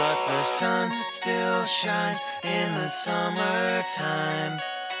the sun still shines in the summertime.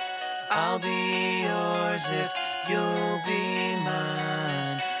 I'll be yours if you'll be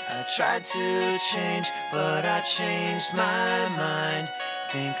mine. I tried to change, but I changed my mind.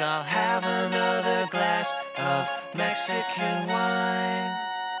 Think I'll have another glass of Mexican wine.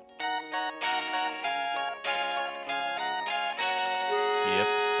 Yep.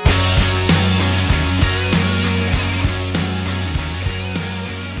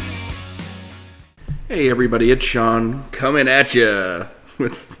 Hey everybody, it's Sean coming at you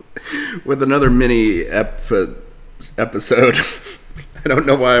with another mini episode. I don't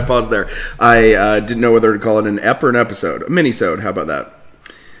know why I paused there. I didn't know whether to call it an ep or an episode. A mini-sode, how about that?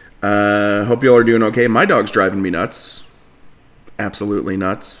 Hope you all are doing okay. My dog's driving me nuts. Absolutely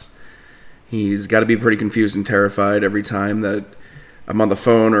nuts. He's got to be pretty confused and terrified every time that I'm on the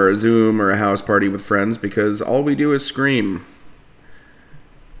phone or a Zoom or a house party with friends because all we do is scream.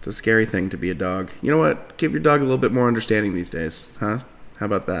 It's a scary thing to be a dog. You know what? Give your dog a little bit more understanding these days, huh? How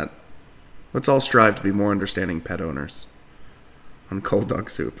about that? Let's all strive to be more understanding pet owners on Cold Dog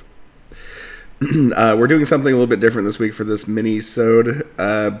Soup. We're doing something a little bit different this week for this mini-sode.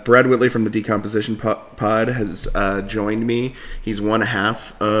 Brad Whitley from the Decomposition Pod has joined me. He's one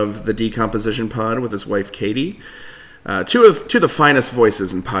half of the Decomposition Pod with his wife, Katie. Two of the finest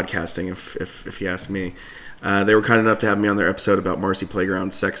voices in podcasting, if you ask me. They were kind enough to have me on their episode about Marcy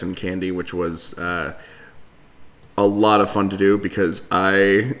Playground, Sex and Candy, which was a lot of fun to do because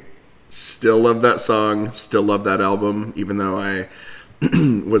I still love that song, still love that album, even though I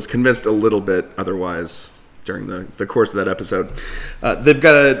was convinced a little bit otherwise during the course of that episode. They've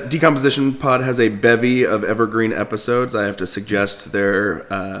got a Decomposition Pod has a bevy of evergreen episodes. I have to suggest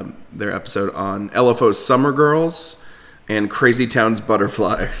their episode on LFO's Summer Girls and Crazy Town's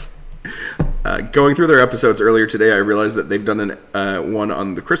Butterfly. Going through their episodes earlier today, I realized that they've done one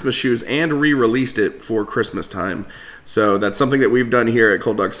on the Christmas shoes and re-released it for Christmas time. So that's something that we've done here at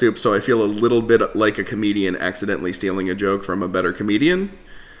Cold Dog Soup, so I feel a little bit like a comedian accidentally stealing a joke from a better comedian.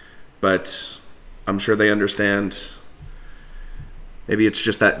 But I'm sure they understand. Maybe it's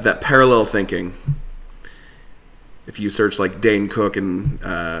just that parallel thinking. If you search like Dane Cook and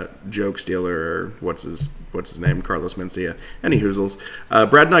Joke Stealer or what's his name, Carlos Mencia, any hoozles.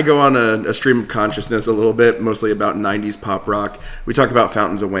 Brad and I go on a stream of consciousness a little bit, mostly about 90s pop rock. We talk about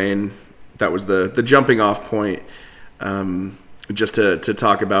Fountains of Wayne. That was the jumping off point, just to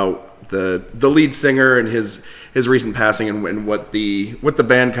talk about the lead singer and his recent passing and what the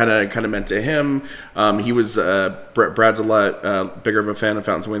band kind of meant to him. He was Brad's a lot bigger of a fan of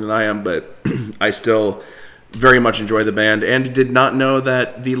Fountains of Wayne than I am, but I still very much enjoy the band, and did not know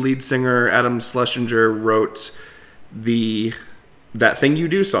that the lead singer Adam Schlesinger wrote That Thing You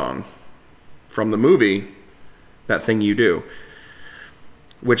Do song from the movie That Thing You Do,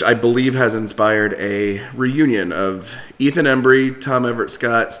 which I believe has inspired a reunion of Ethan Embry, Tom Everett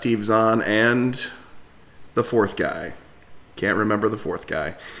Scott, Steve Zahn, and the fourth guy. Can't remember the fourth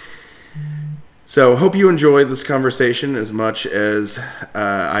guy. So, hope you enjoy this conversation as much as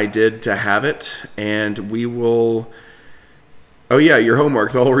I did to have it, and we will... Oh yeah, your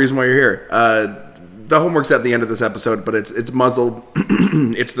homework, the whole reason why you're here. The homework's at the end of this episode, but it's muzzled.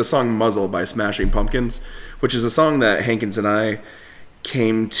 It's the song Muzzle by Smashing Pumpkins, which is a song that Hankins and I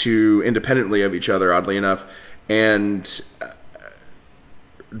came to independently of each other, oddly enough, and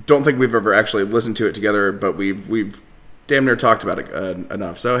don't think we've ever actually listened to it together, but we've damn near talked about it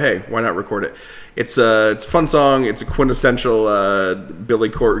enough. So hey, why not record it? It's a fun song. It's a quintessential Billy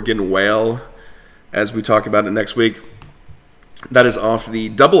Corgan wail, as we talk about it next week. That is off the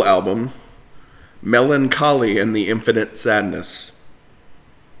double album Melancholy and the Infinite Sadness,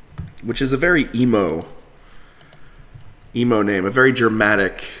 which is a very emo name, a very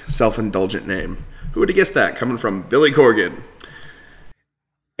dramatic, self-indulgent name. Who would have guessed that coming from Billy Corgan?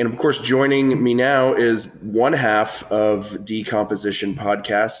 And of course, joining me now is one half of Decomposition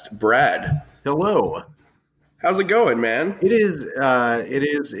Podcast, Brad. Hello. How's it going, man? It is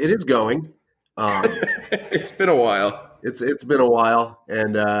going. It's been a while. It's been a while,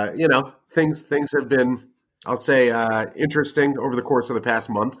 and things have been, I'll say, interesting over the course of the past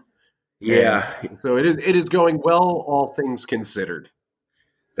month. Yeah. And so it is going well, all things considered.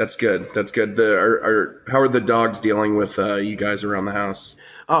 That's good. That's good. How are the dogs dealing with you guys around the house?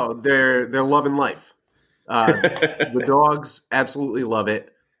 Oh, they're loving life. The dogs absolutely love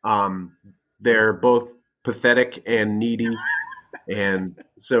it. They're both pathetic and needy, and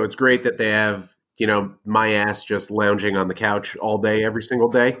so it's great that they have my ass just lounging on the couch all day, every single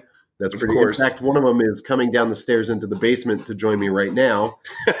day. That's pretty good. In fact, one of them is coming down the stairs into the basement to join me right now.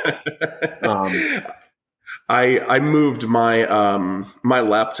 I moved my my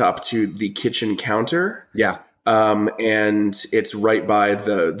laptop to the kitchen counter. Yeah. And it's right by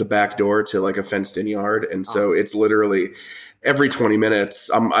the back door to like a fenced in yard. And so it's literally every 20 minutes.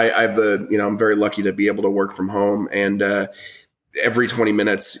 I have I'm very lucky to be able to work from home, and every 20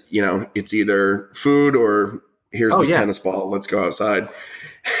 minutes, it's either food or here's this tennis ball. Let's go outside.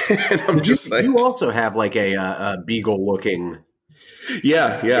 And I'm you also have like a beagle looking.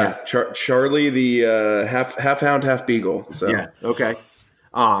 Yeah. Charlie, the half hound, half beagle. So yeah. Okay.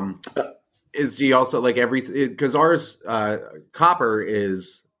 Is he also like because ours Copper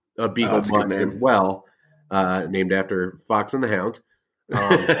is a beagle mutt as well, named after Fox and the Hound.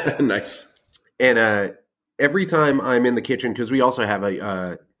 Nice. And every time I'm in the kitchen, because we also have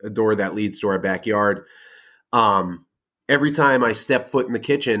a door that leads to our backyard. Every time I step foot in the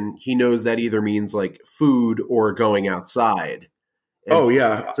kitchen, he knows that either means like food or going outside. And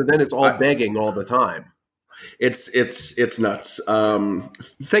so then it's all begging all the time. It's nuts.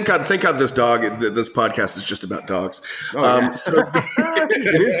 Thank God this podcast is just about dogs.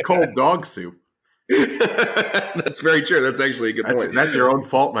 It is called dog soup. That's very true. That's actually a good point. That's your own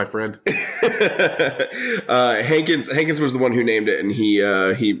fault, my friend. Hankins was the one who named it, and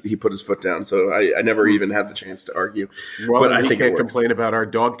he put his foot down. So I never even had the chance to argue. Well, but I think can't complain about our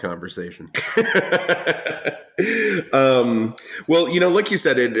dog conversation. Well, like you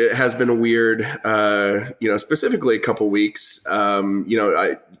said, it has been a weird, specifically a couple weeks.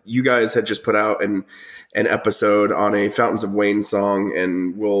 You guys had just put out an episode on a Fountains of Wayne song,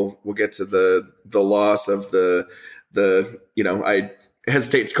 and we'll get to the loss of the I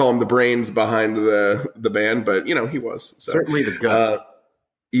hesitate to call him the brains behind the band, but he was certainly the guts.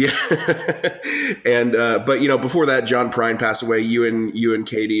 Yeah. And, but before that, John Prine passed away. You and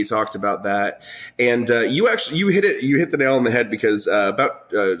Katie talked about that. And, you hit the nail on the head, because, about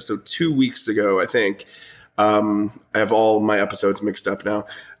 2 weeks ago, I think, I have all my episodes mixed up now.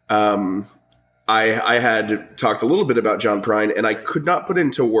 I had talked a little bit about John Prine, and I could not put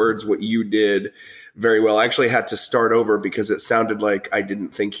into words what you did very well. I actually had to start over because it sounded like I didn't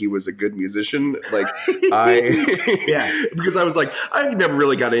think he was a good musician. Like because I was like, I never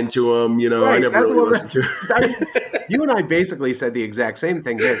really got into him. Right, I never really listened to him. You and I basically said the exact same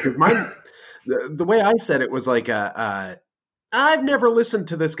thing there, because the way I said it was like, I've never listened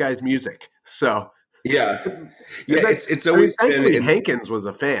to this guy's music. So it's always been. Hankins was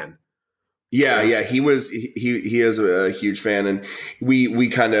a fan. Yeah, he is a huge fan, and we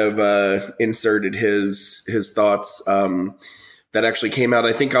kind of inserted his thoughts that actually came out,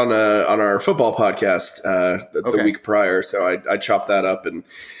 I think, on our football podcast the week prior. So I chopped that up, and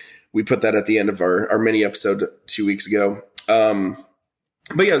we put that at the end of our mini episode 2 weeks ago.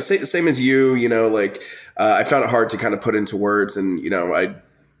 But yeah, same as you. I found it hard to kind of put into words, and I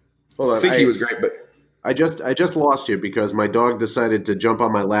think he was great, but. I just lost you because my dog decided to jump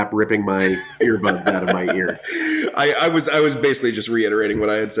on my lap, ripping my earbuds out of my ear. I was basically just reiterating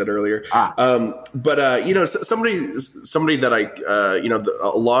what I had said earlier. But somebody that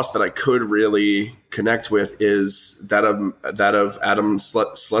a loss that I could really connect with is that of Adam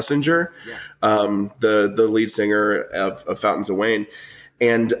Schlesinger, the lead singer of Fountains of Wayne,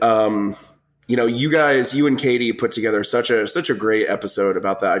 and you and Katie put together such a great episode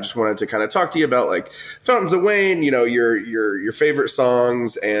about that. I just wanted to kind of talk to you about like Fountains of Wayne, your favorite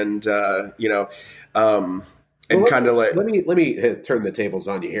songs, and kind of like let me turn the tables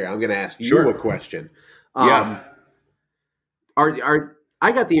on you here. I'm going to ask you a question. I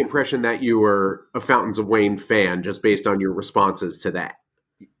got the impression that you were a Fountains of Wayne fan just based on your responses to that.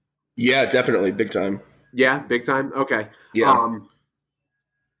 Yeah, definitely, big time. Yeah, big time. Okay. Yeah.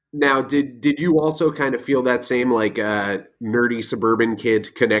 Now, did you also kind of feel that same like nerdy suburban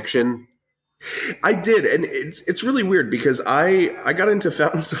kid connection? I did, and it's really weird because I got into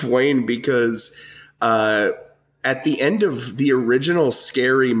Fountains of Wayne because at the end of the original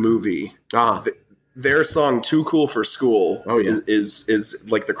Scary movie, their song "Too Cool for School" is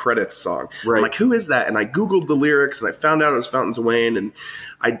like the credits song. Right. I'm like, who is that? And I Googled the lyrics, and I found out it was Fountains of Wayne, and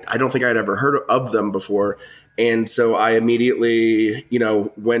I don't think I'd ever heard of them before. And so I immediately,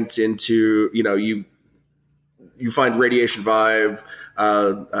 went into, you find Radiation Vibe,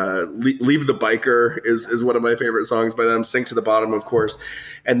 Leave the Biker is one of my favorite songs by them, Sink to the Bottom, of course.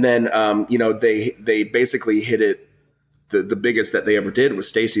 And then, they basically hit it. The biggest that they ever did was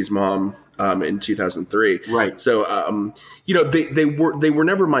Stacy's Mom in 2003. Right. So, they were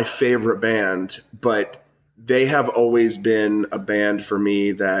never my favorite band, but they have always been a band for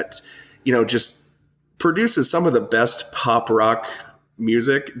me that, just produces some of the best pop rock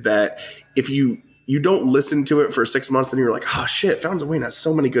music that if you you don't listen to it for 6 months, and you're like, oh shit, Fountains of Wayne has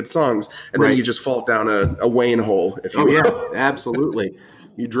so many good songs, and then you just fall down a Wayne hole, if you will. Yeah, absolutely.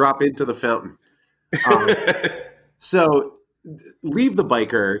 You drop into the fountain. So Leave the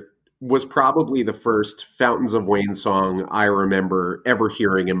Biker was probably the first Fountains of Wayne song I remember ever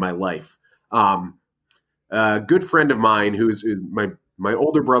hearing in my life. A good friend of mine, who's my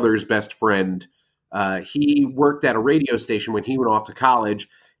older brother's best friend, he worked at a radio station when he went off to college,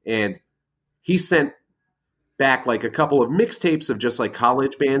 and he sent back like a couple of mixtapes of just like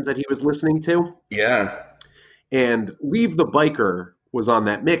college bands that he was listening to. Yeah. And Leave the Biker was on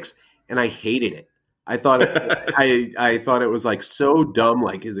that mix, and I hated it. I thought I thought it was like so dumb.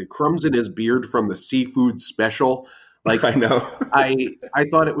 Like, is it Crumbs in His Beard from the Seafood Special? Like, I know. I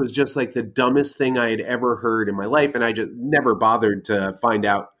thought it was just like the dumbest thing I had ever heard in my life, and I just never bothered to find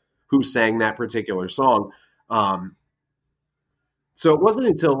out who sang that particular song. So it wasn't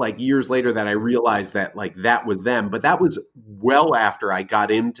until like years later that I realized that like that was them, but that was well after I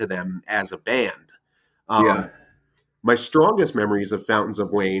got into them as a band. My strongest memories of Fountains of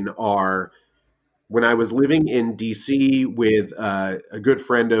Wayne are when I was living in DC with a good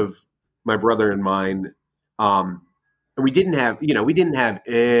friend of my brother and mine. And we didn't have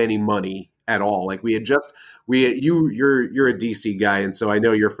any money at all. Like you're a DC guy, and so I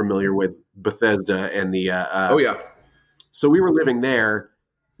know you're familiar with Bethesda and the oh yeah. So we were living there,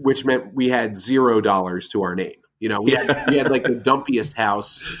 which meant we had $0 to our name. You know, we had like the dumpiest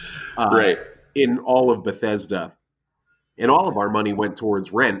house in all of Bethesda, and all of our money went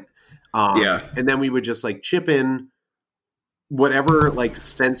towards rent. And then we would just like chip in whatever like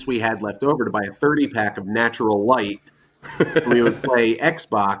cents we had left over to buy a 30-pack of Natural Light. We would play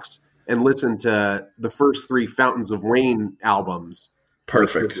Xbox and listen to the first 3 Fountains of Wayne albums.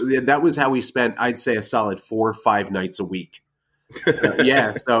 Perfect. That was how we spent, I'd say, a solid 4 or 5 nights a week.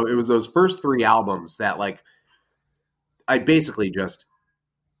 So it was those first 3 albums that like I basically just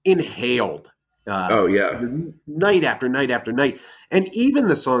inhaled. Night after night after night. And even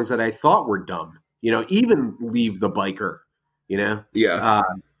the songs that I thought were dumb, even Leave the Biker,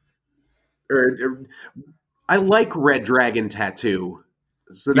 I like Red Dragon Tattoo,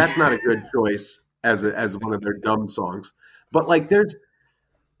 so that's not a good choice as one of their dumb songs. But like,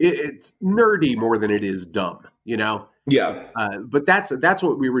 it's nerdy more than it is dumb, But that's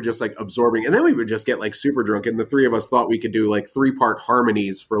what we were just like absorbing, and then we would just get like super drunk, and the 3 of us thought we could do like 3-part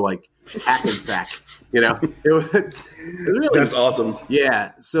harmonies for like Hackensack, It was really, that's awesome.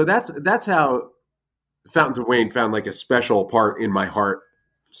 Yeah, so that's how Fountains of Wayne found like a special part in my heart.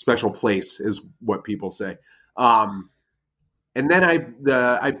 Special place is what people say. And then I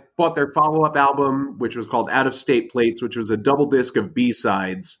bought their follow-up album, which was called Out of State Plates, which was a double disc of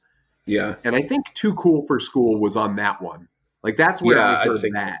B-sides. Yeah. And I think Too Cool for School was on that one. Like, that's where I heard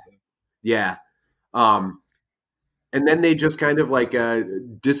that. Yeah. And then they just kind of like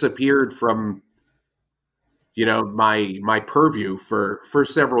disappeared from, my purview for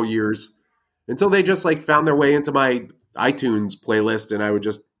several years until they just like found their way into my iTunes playlist, and I would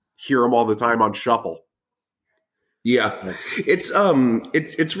just hear them all the time on shuffle. Yeah. It's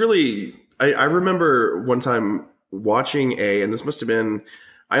really, I remember one time watching and this must've been,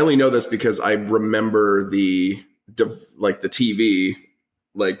 I only know this because I remember the TV,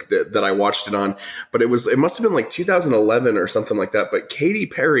 like that I watched it on, but it must've been like 2011 or something like that. But Katy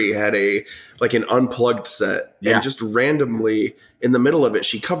Perry had an unplugged set, and just randomly in the middle of it,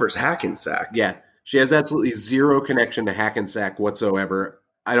 she covers Hackensack. Yeah. She has absolutely zero connection to Hackensack whatsoever.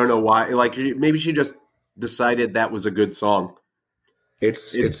 I don't know why. Like, maybe she just decided that was a good song.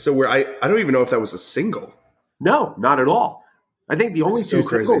 It's so weird. I don't even know if that was a single. No, not at all. I think the only 2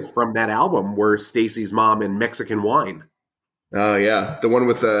 singles from that album were Stacy's Mom and Mexican Wine. Oh yeah, the one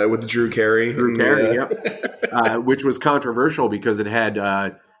with Drew Carey. Which was controversial because it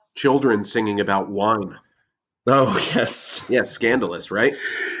had children singing about wine. Oh yes, yeah, scandalous, right?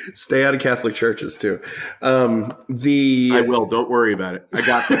 Stay out of Catholic churches too. I will. Don't worry about it. I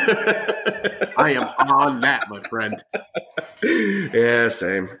got that. I am on that, my friend. Yeah,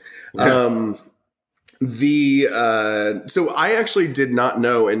 same. Yeah. So I actually did not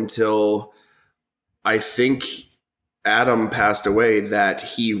know until I think Adam passed away that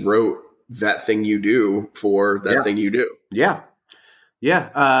he wrote That Thing You Do for That Thing You Do. Yeah.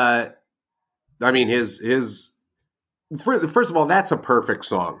 Yeah. I mean, first of all, that's a perfect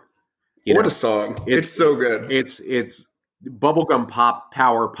song. What a song. It's so good. It's bubblegum pop,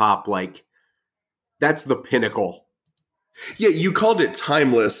 power pop. Like, that's the pinnacle. Yeah, you called it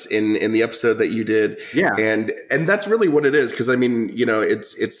timeless in the episode that you did. Yeah, and that's really what it is, because I mean,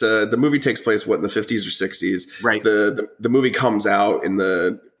 it's the movie takes place in the 50s or 60s. Right. The movie comes out in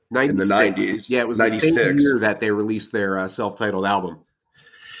the in the 90s. Yeah, it was 96. the same year that they released their self-titled album.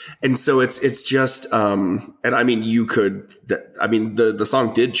 And so it's just and I mean the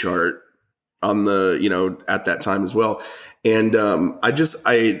song did chart on the at that time as well. And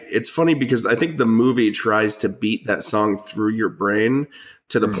it's funny because I think the movie tries to beat that song through your brain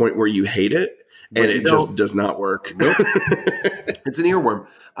to the point where you hate it, and it just does not work. Nope. It's an earworm.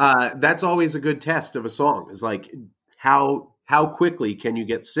 That's always a good test of a song, is like how quickly can you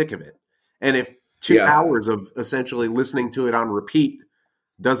get sick of it? And if 2 hours of essentially listening to it on repeat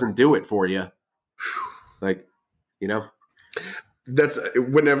doesn't do it for you, like, that's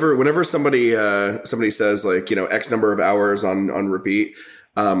whenever somebody says like, X number of hours on repeat,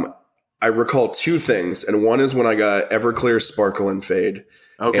 I recall 2 things. And one is when I got Everclear Sparkle and Fade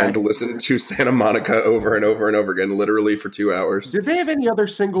and listened to Santa Monica over and over and over again, literally for 2 hours. Did they have any other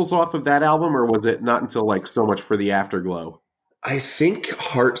singles off of that album, or was it not until like So Much for the Afterglow? I think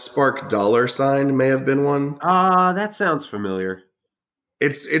Heart Spark Dollar Sign may have been one. That sounds familiar.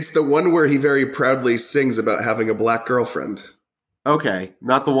 It's the one where he very proudly sings about having a black girlfriend. Okay,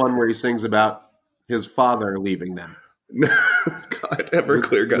 not the one where he sings about his father leaving them. No, God,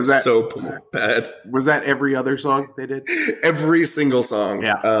 Everclear got so bad. Was that every other song they did? Every single song.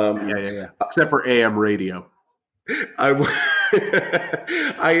 Yeah. Yeah. Except for AM Radio. I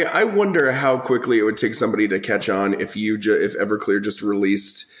wonder how quickly it would take somebody to catch on if Everclear just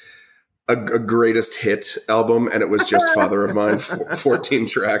released a greatest hit album and it was just Father of Mine, 14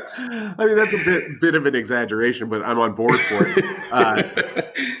 tracks. I mean, that's a bit of an exaggeration, but I'm on board for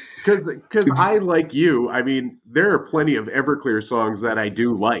it. Because I, like you, I mean, there are plenty of Everclear songs that I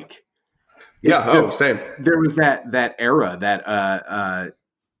do like. Yeah, same. There was that era that,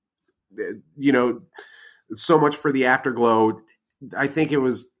 So Much for the Afterglow. I think it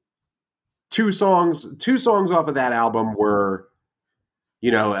was 2 songs off of that album were,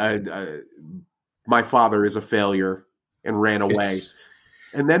 My Father Is a Failure and Ran Away.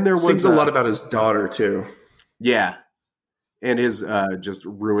 And then there was sings a lot about his daughter too. Yeah. And his just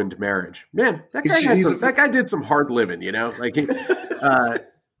ruined marriage. Man, that guy did some hard living, like,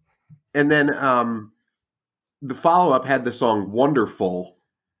 and then the follow-up had the song Wonderful.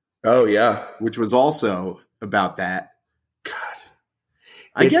 Oh yeah. Which was also about that. God.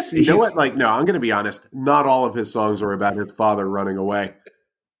 I guess, you know what? Like, no, I'm going to be honest. Not all of his songs are about his father running away.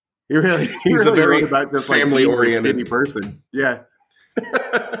 He's really a very about this family-oriented person. Yeah.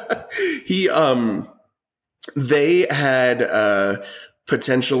 They had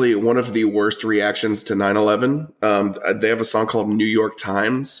potentially one of the worst reactions to 9/11. They have a song called New York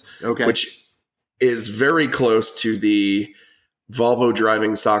Times, which is very close to the Volvo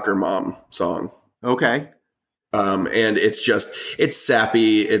driving soccer mom song. Okay. And it's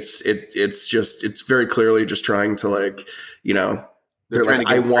sappy. It's very clearly just trying to, like, they're trying to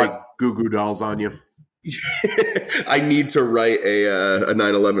get I want Goo Goo Dolls on you. I need to write a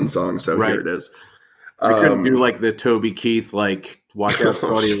 9/11 song. So here it is. I couldn't do like the Toby Keith, like, watch out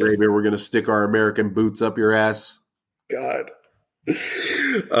Saudi Arabia, we're going to stick our American boots up your ass. God.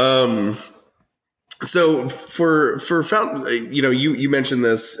 So for Fountain, you mentioned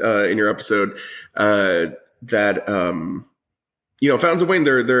this in your episode that Fountains of Wayne,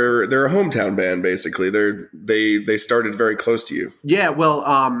 they're a hometown band basically. They started very close to you. Yeah, well,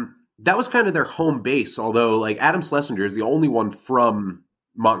 that was kind of their home base. Although, like, Adam Schlesinger is the only one from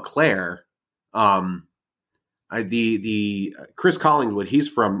Montclair. The Chris Collingwood, he's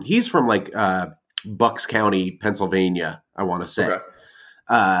from like Bucks County, Pennsylvania, I want to say. Okay.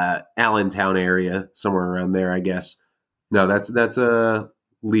 Allentown area, somewhere around there, I guess. No, that's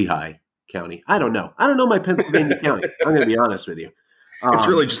Lehigh County. I don't know my Pennsylvania counties. I'm going to be honest with you. It's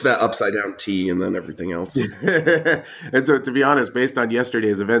really just that upside down T and then everything else. And to be honest, based on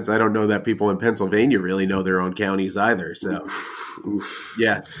yesterday's events, I don't know that people in Pennsylvania really know their own counties either. So,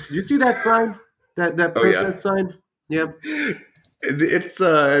 yeah. Did you see that sign? That protest sign? Yeah.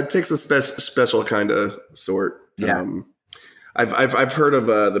 It takes a special kind of sort. Yeah. I've heard of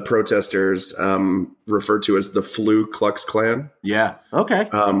the protesters referred to as the Flu Klux Klan. Yeah. Okay.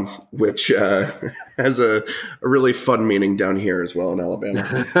 Which has a really fun meaning down here as well in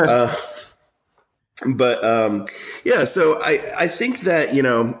Alabama. Yeah. So I think that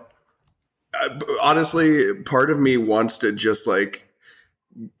honestly, part of me wants to just like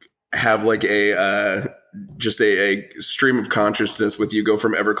have like a stream of consciousness with you, go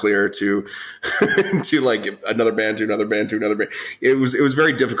from Everclear to to like another band to another band to another band. It was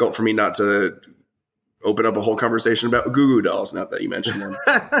very difficult for me not to open up a whole conversation about Goo Goo Dolls. Not that you mentioned them.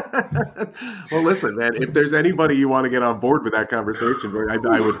 Well, listen, man, if there's anybody you want to get on board with that conversation,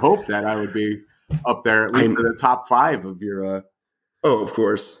 I would hope that I would be up there at least in the top 5 of your Oh, of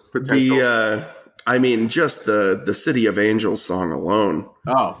course. Potential. I mean, just the City of Angels song alone.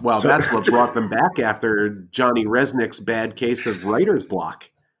 Oh, well, that's what brought them back after Johnny Resnick's bad case of writer's block.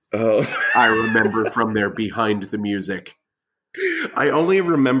 Oh, I remember from their Behind the Music. I only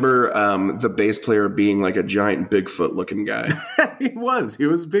remember the bass player being like a giant Bigfoot looking guy. He was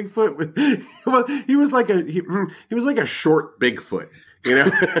Bigfoot. He was like a short Bigfoot. You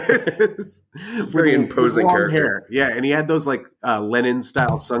know, Very imposing long character. hair. Yeah, and he had those like Lennon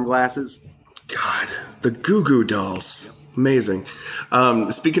style sunglasses. God, the Goo Goo Dolls, amazing.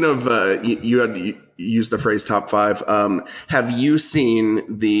 Speaking of, you had used the phrase top five. Have you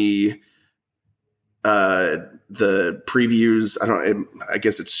seen the previews? I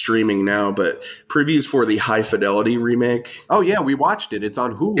guess it's streaming now, but previews for the High Fidelity remake. Oh yeah, we watched it. It's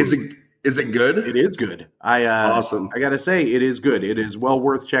on Hulu. Is it good? It is good. Awesome. I gotta say, it is good. It is well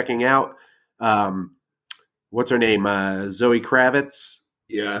worth checking out. What's her name? Zoe Kravitz.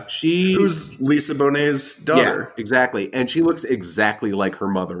 Yeah. Who's Lisa Bonet's daughter. Yeah, exactly. And she looks exactly like her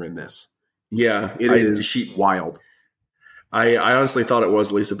mother in this. Yeah. It is wild. I honestly thought it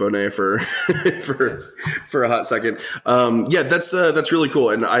was Lisa Bonet for for a hot second. Yeah, that's really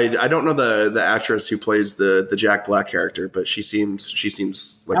cool. And I don't know the actress who plays the Jack Black character, but she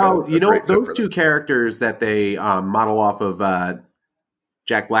seems like those two characters that they model off of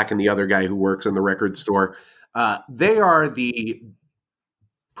Jack Black and the other guy who works in the record store. They are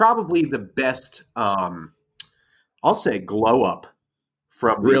probably the best. I'll say glow up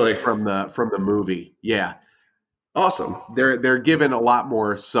from the movie. Yeah. Awesome. They're given a lot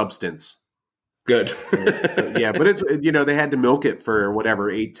more substance. Good. Yeah, but it's they had to milk it for whatever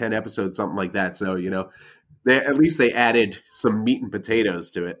 8-10 episodes, something like that. So they added some meat and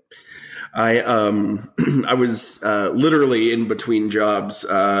potatoes to it. I was literally in between jobs.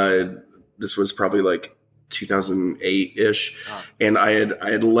 This was probably like 2008-ish, and I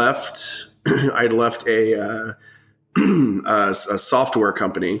had left. I had left a software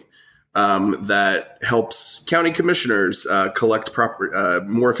company that helps county commissioners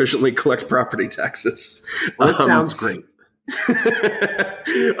more efficiently collect property taxes. Well, that sounds great.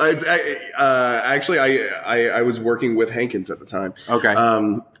 Actually, I was working with Hankins at the time. Okay.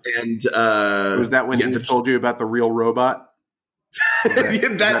 And was that when he told you about the real robot?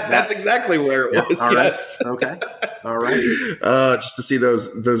 That's exactly where it was. All yes. Right. Okay. All right. Just to see those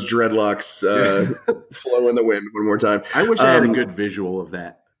dreadlocks flow in the wind one more time. I wish I had a good visual of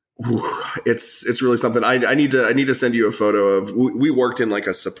that. It's really something. I need to send you a photo of. We worked in like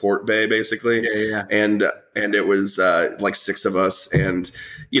a support bay basically. Yeah. And it was like 6 of us, and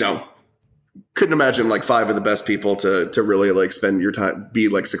couldn't imagine like 5 of the best people to really like spend your time, be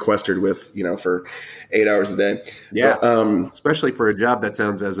like sequestered with, for 8 hours a day. Yeah. But, especially for a job that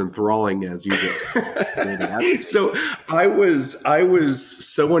sounds as enthralling as you do. So I was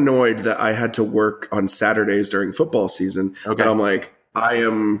so annoyed that I had to work on Saturdays during football season. Okay. And I'm like,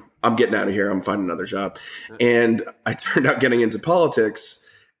 I'm getting out of here. I'm finding another job. And I turned out getting into politics,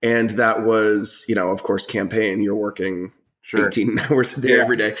 and that was, of course, campaign. You're working 18 hours a day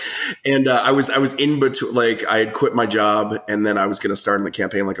every day. And I was in between, like I had quit my job, and then I was going to start in the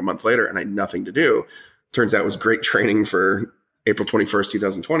campaign like a month later, and I had nothing to do. Turns out it was great training for April 21st,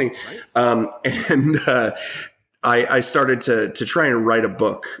 2020. Right. I started to try and write a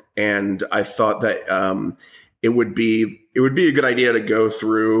book, and I thought that it would be a good idea to go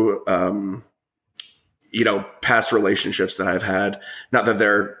through past relationships that I've had. Not that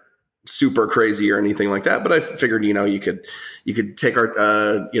they're super crazy or anything like that, but I figured you could take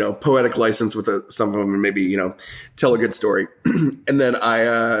our poetic license with some of them and maybe tell a good story. And then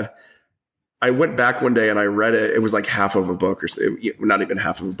I went back one day and I read it. It was like half of a book, or not even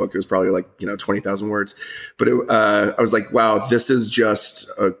half of a book. It was probably like 20,000 words. But I was like, wow, this is just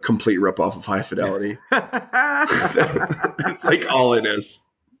a complete ripoff of High Fidelity. That's like all it is.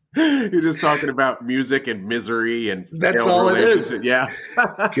 You're just talking about music and misery, and that's all it is. Yeah.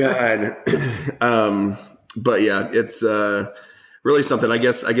 God. But yeah, it's really something. I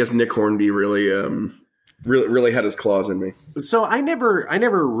guess Nick Hornby really had his claws in me. So I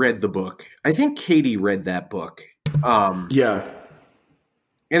never read the book. I think Katie read that book. Yeah.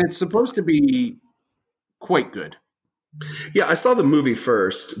 And it's supposed to be quite good. Yeah, I saw the movie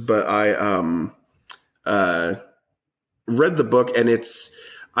first, but I read the book, and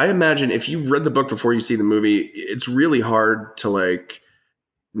I imagine if you read the book before you see the movie, it's really hard to like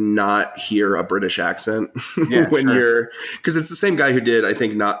not hear a British accent because it's the same guy who did, I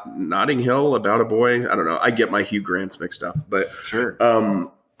think, Notting Hill, About a Boy. I don't know. I get my Hugh Grants mixed up, but sure.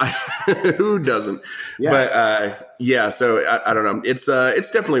 Who doesn't? Yeah. But so I don't know. It's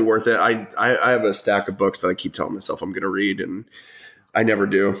definitely worth it. I have a stack of books that I keep telling myself I'm going to read, and I never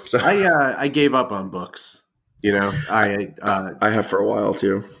do. So I gave up on books. You know, I have for a while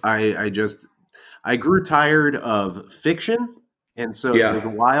too. I grew tired of fiction, and so Yeah. there was a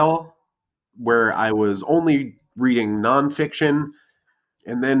while where I was only reading nonfiction,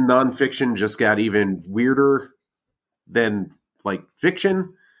 and then nonfiction just got even weirder than like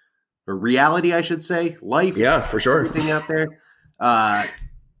fiction or reality, I should say, life. Yeah, for sure. Everything out there.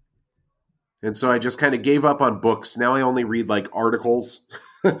 And so I just kind of gave up on books. Now I only read like articles.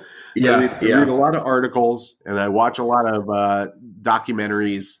 Yeah, I read a lot of articles, and I watch a lot of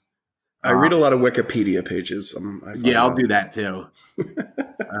documentaries. I read a lot of Wikipedia pages. I'll do that too.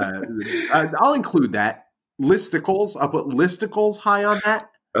 I'll include that. Listicles. I'll put listicles high on that.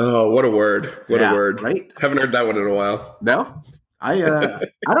 Oh, what a word! What a word! Right? Haven't heard that one in a while. No, I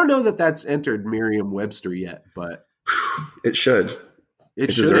don't know that that's entered Merriam-Webster yet, but it should. It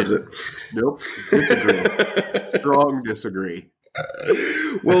deserves it. Nope. Disagree. Strong disagree.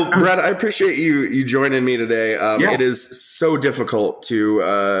 Well, Brad, I appreciate you joining me today. It is so difficult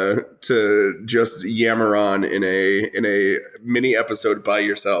to just yammer on in a mini episode by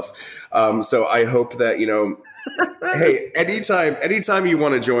yourself. So I hope that hey, anytime you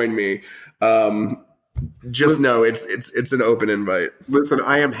want to join me, just know it's an open invite. Listen,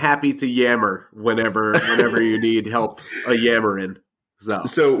 I am happy to yammer whenever you need help yammering.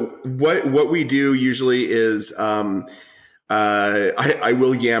 So what we do usually is. I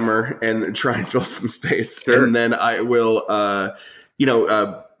will yammer and try and fill some space, sure. And then I will,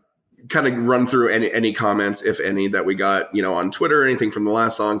 kind of run through any comments, if any, that we got, on Twitter or anything from the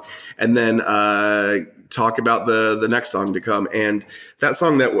last song, and then talk about the next song to come. And that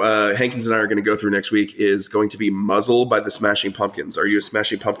song that Hankins and I are going to go through next week is going to be "Muzzle" by the Smashing Pumpkins. Are you a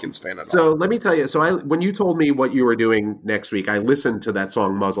Smashing Pumpkins fan at all? So let me tell you. So when you told me what you were doing next week, I listened to that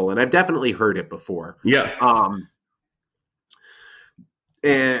song "Muzzle," and I've definitely heard it before. Yeah.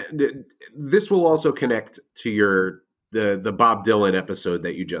 And this will also connect to the Bob Dylan episode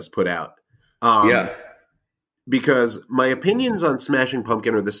that you just put out. Because my opinions on Smashing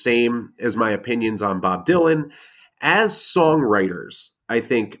Pumpkin are the same as my opinions on Bob Dylan. As songwriters, I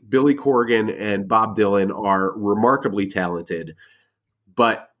think Billy Corgan and Bob Dylan are remarkably talented,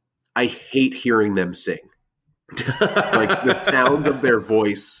 but I hate hearing them sing. Like the sounds of their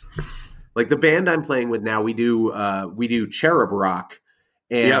voice. Like the band I'm playing with now, we do Cherub Rock.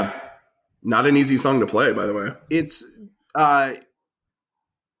 And not an easy song to play, by the way. It's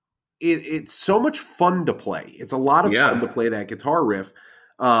it's so much fun to play. It's a lot of fun to play that guitar riff.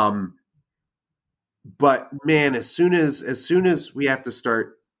 But man, as soon as we have to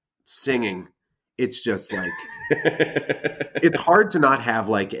start singing, it's just like it's hard to not have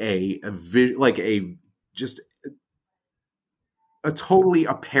like a totally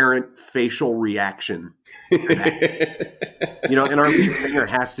apparent facial reaction. And our lead singer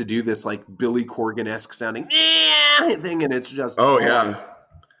has to do this like Billy Corgan-esque sounding thing, and it's just I don't know.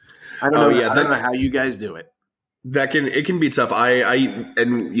 I don't know how you guys do it. It can be tough.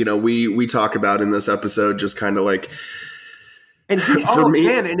 We talk about in this episode just kind of like, and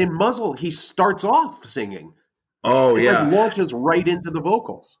and in Muzzle he starts off singing. Like launches right into the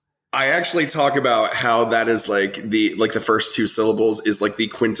vocals. I actually talk about how that is like the first two syllables is like the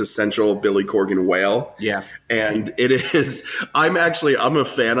quintessential Billy Corgan wail. Yeah. And it is, I'm a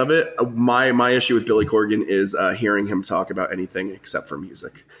fan of it. My issue with Billy Corgan is hearing him talk about anything except for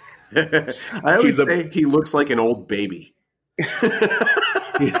music. I always say he looks like an old baby.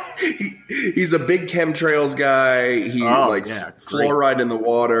 He's a big chemtrails guy. He fluoride in the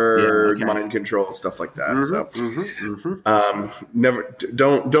water, mind control, stuff like that. Never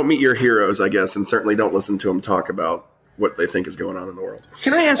don't meet your heroes, I guess, and certainly don't listen to them talk about what they think is going on in the world.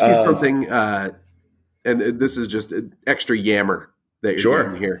 Can I ask you something? And this is just an extra yammer that you're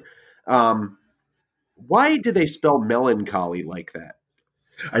doing here. Why do they spell melancholy like that?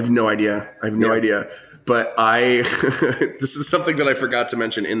 I have no idea. But this is something that I forgot to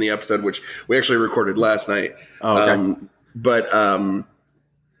mention in the episode, which we actually recorded last night. In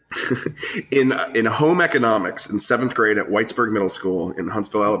home economics in 7th grade at Whitesburg Middle School in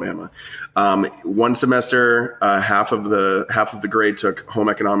Huntsville, Alabama, one semester, half of the grade took home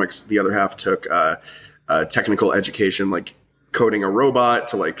economics. The other half took technical education, like coding a robot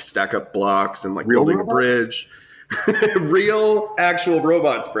to like stack up blocks and like building a bridge. Real actual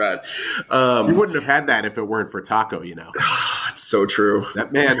robots, Brad. You wouldn't have had that if it weren't for Taco, It's so true.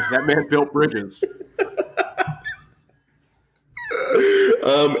 That man built bridges.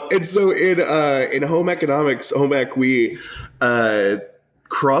 And so in home economics, home ec, we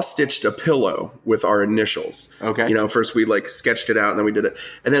cross-stitched a pillow with our initials. Okay. You know, first we like sketched it out and then we did it.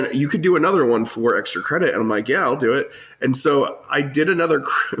 And then you could do another one for extra credit. And I'm like, yeah, I'll do it. And so I did a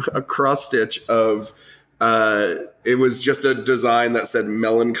cross-stitch of, it was just a design that said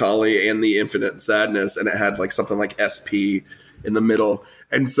Melancholy and the Infinite Sadness. And it had like something like SP in the middle.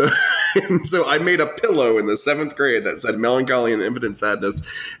 And so I made a pillow in the 7th grade that said Melancholy and the Infinite Sadness,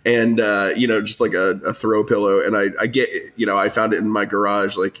 and you know, just like a throw pillow. And I found it in my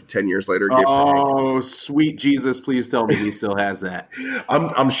garage like 10 years later. Oh, sweet Jesus! Please tell me he still has that.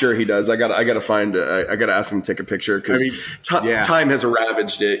 I'm sure he does. I gotta ask him to take a picture because time has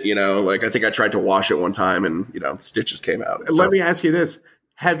ravaged it. You know, like I think I tried to wash it one time and you know stitches came out. Let me ask you this.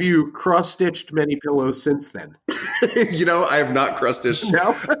 Have you cross-stitched many pillows since then? You know, I have not cross-stitched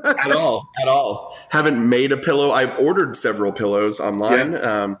at all. Haven't made a pillow. I've ordered several pillows online.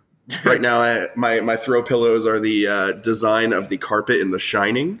 Yeah. Right now, my throw pillows are the design of the carpet in The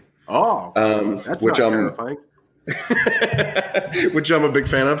Shining. Oh, that's not terrifying. Which I'm a big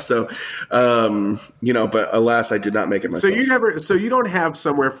fan of. So, you know, but alas, I did not make it myself. So you don't have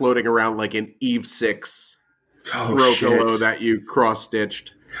somewhere floating around like an Eve 6 throw pillow that you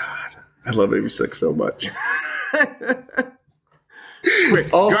cross-stitched. God, I love Eve 6 so much.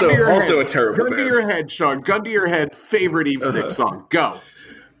 Quick, also a terrible gun to your head, Sean. Gun to your head. Favorite Eve 6 song. Go.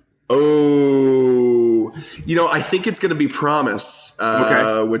 Oh, you know, I think it's going to be Promise,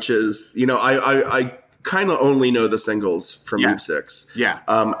 which is, you know, I kind of only know the singles from Eve 6. Yeah.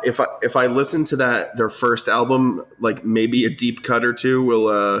 If I listen to their first album, like maybe a deep cut or two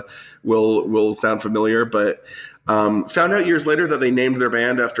will sound familiar, but found out years later that they named their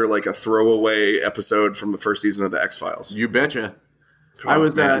band after like a throwaway episode from the first season of the X-Files. You betcha.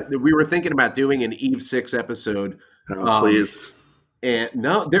 We were thinking about doing an Eve 6 episode. Oh, please. And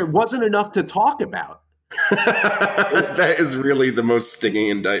no, there wasn't enough to talk about. That is really the most stinging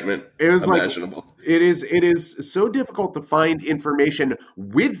indictment imaginable. Like, it is so difficult to find information,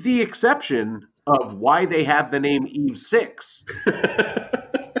 with the exception of why they have the name Eve 6.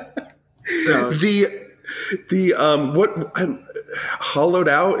 Hollowed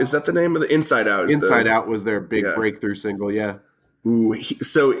Out, is that the name of the Inside Out? Inside Out was their big breakthrough single, yeah. Ooh,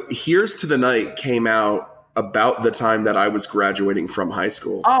 so Here's to the Night came out about the time that I was graduating from high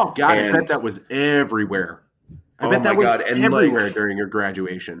school. Oh God, I bet that was everywhere. I bet that was everywhere during your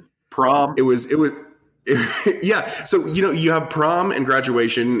graduation. Prom. It was yeah. So, you know, you have prom and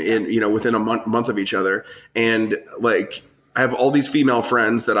graduation within a month of each other. And like, I have all these female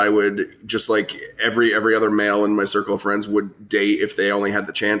friends that I would just like every other male in my circle of friends would date if they only had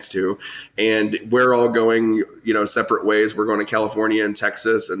the chance to. And we're all going, you know, separate ways. We're going to California and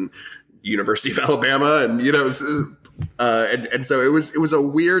Texas and University of Alabama. And, you know, and so it was a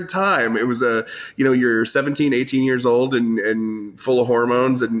weird time. It was you're 17, 18 years old and full of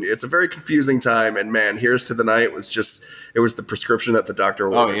hormones. And it's a very confusing time. And man, Here's to the Night it was the prescription that the doctor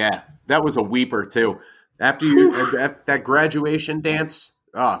ordered. Oh yeah. That was a weeper too. After that graduation dance,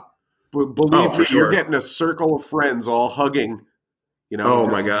 believe me, you're getting a circle of friends all hugging, you know,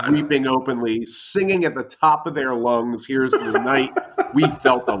 my God, weeping openly, singing at the top of their lungs. Here's the night we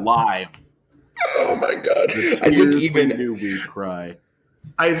felt alive. Oh my God! I think even we knew we'd cry.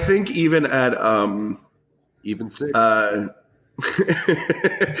 I think even at Even 6,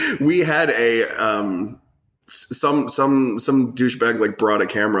 we had some douchebag like brought a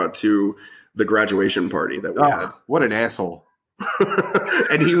camera to the graduation party that we had. What an asshole.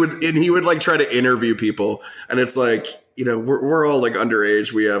 and he would like try to interview people, and it's like, you know, we're all like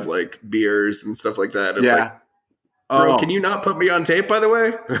underage, we have like beers and stuff like that. It's like, bro, can you not put me on tape, by the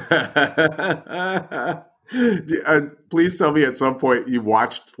way? Please tell me at some point you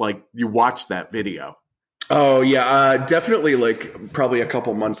watched that video. Oh yeah, definitely. Like probably a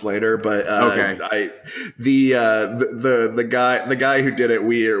couple months later, but the guy who did it,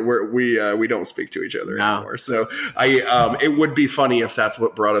 we don't speak to each other anymore. So it would be funny if that's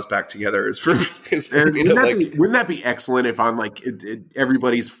what brought us back together. Wouldn't that be excellent if on like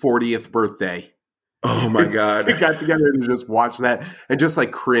everybody's 40th birthday? Oh my God. We got together to just watch that and just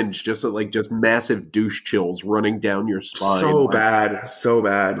like cringe, just massive douche chills running down your spine. So bad.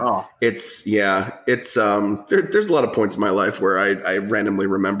 Oh. There's a lot of points in my life where I randomly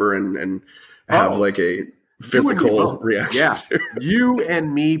remember and have like a physical reaction. Yeah. You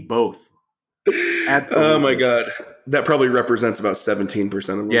and me both. Absolutely. Oh my God. That probably represents about 17% of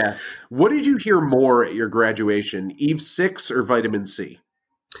them. Yeah. What did you hear more at your graduation? Eve 6 or Vitamin C?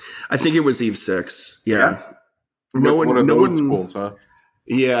 I think it was Eve 6. Yeah. No one schools, huh?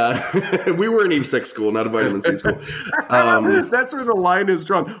 Yeah. We were an Eve 6 school, not a Vitamin C school. That's where the line is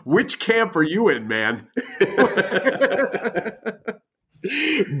drawn. Which camp are you in, man?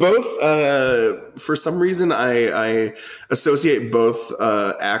 Both, for some reason, I associate both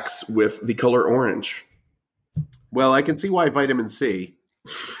acts with the color orange. Well, I can see why vitamin C.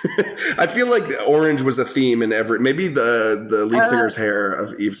 I feel like orange was a theme in every. Maybe the lead singer's hair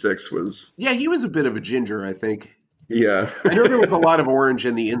of Eve 6 was. Yeah, he was a bit of a ginger, I think. Yeah. I know there was a lot of orange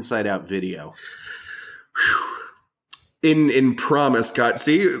in the Inside Out video. In Promise, God,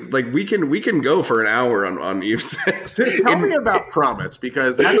 see, like we can go for an hour on Eve 6. Tell me about Promise,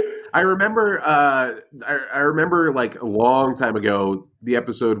 because I remember I remember like a long time ago the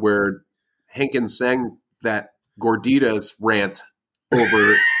episode where Hankins sang that Gorditas rant over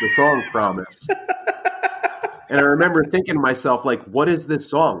the song Promise. And I remember thinking to myself, like, what is this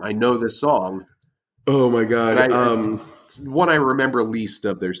song? I know this song. Oh my God. It's one I remember least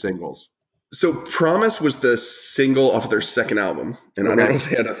of their singles. So Promise was the single off of their second album, and I don't know if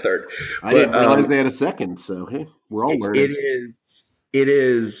they had a third. I didn't realize they had a second, so hey, we're all learning. It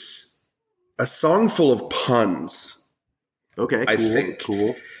is a song full of puns. Okay, I think.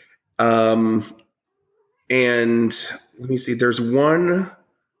 Cool. And let me see, there's one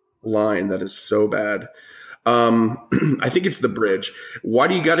line that is so bad. I think it's the bridge. Why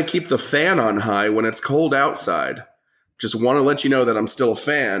do you got to keep the fan on high when it's cold outside? Just want to let you know that I'm still a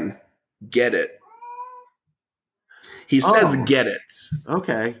fan. Get it. He says get it.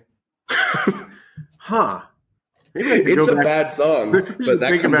 Okay. Huh. It's a bad song, but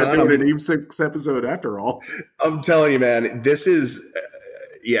that think comes about on. doing an Eve 6 episode after all. I'm telling you, man, this is,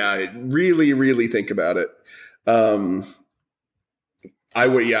 really, really think about it. I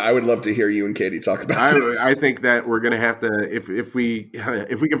would love to hear you and Katie talk about this. I think that we're gonna have to, if we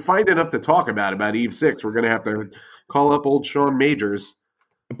can find enough to talk about Eve 6, we're gonna have to call up old Sean Majors.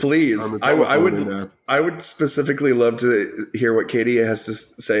 Please, I would specifically love to hear what Katie has to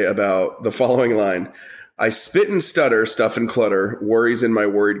say about the following line. I spit and stutter, stuff and clutter, worries in my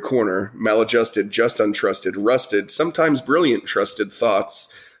worried corner, maladjusted, just untrusted, rusted, sometimes brilliant trusted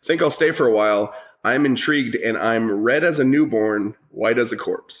thoughts. Think I'll stay for a while. I'm intrigued and I'm red as a newborn, white as a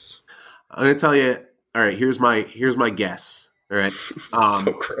corpse. I'm gonna tell you. All right, here's my guess. All right,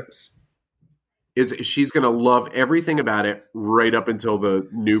 so gross. She's gonna love everything about it right up until the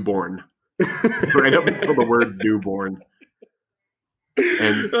newborn, right up until the word newborn.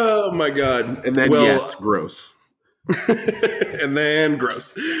 And oh my God! And then gross. And then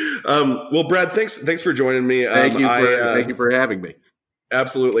gross. Well, Brad, thanks for joining me. Thank you for having me.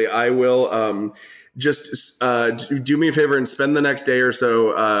 Absolutely. I will just do me a favor and spend the next day or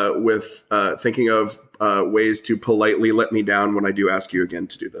so with thinking of ways to politely let me down when I do ask you again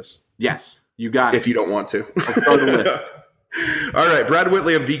to do this. Yes, you got it. If you don't want to. I'll start the list. All right. Brad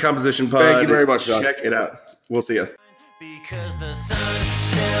Whitley of Decomposition Pod. Thank you very much, John. Check it out. We'll see you. Because the sun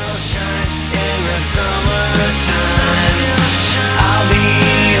still shines in the summertime. I'll be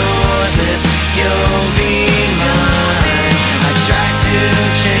yours if you'll be mine. I tried to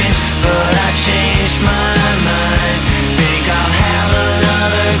change, but I changed my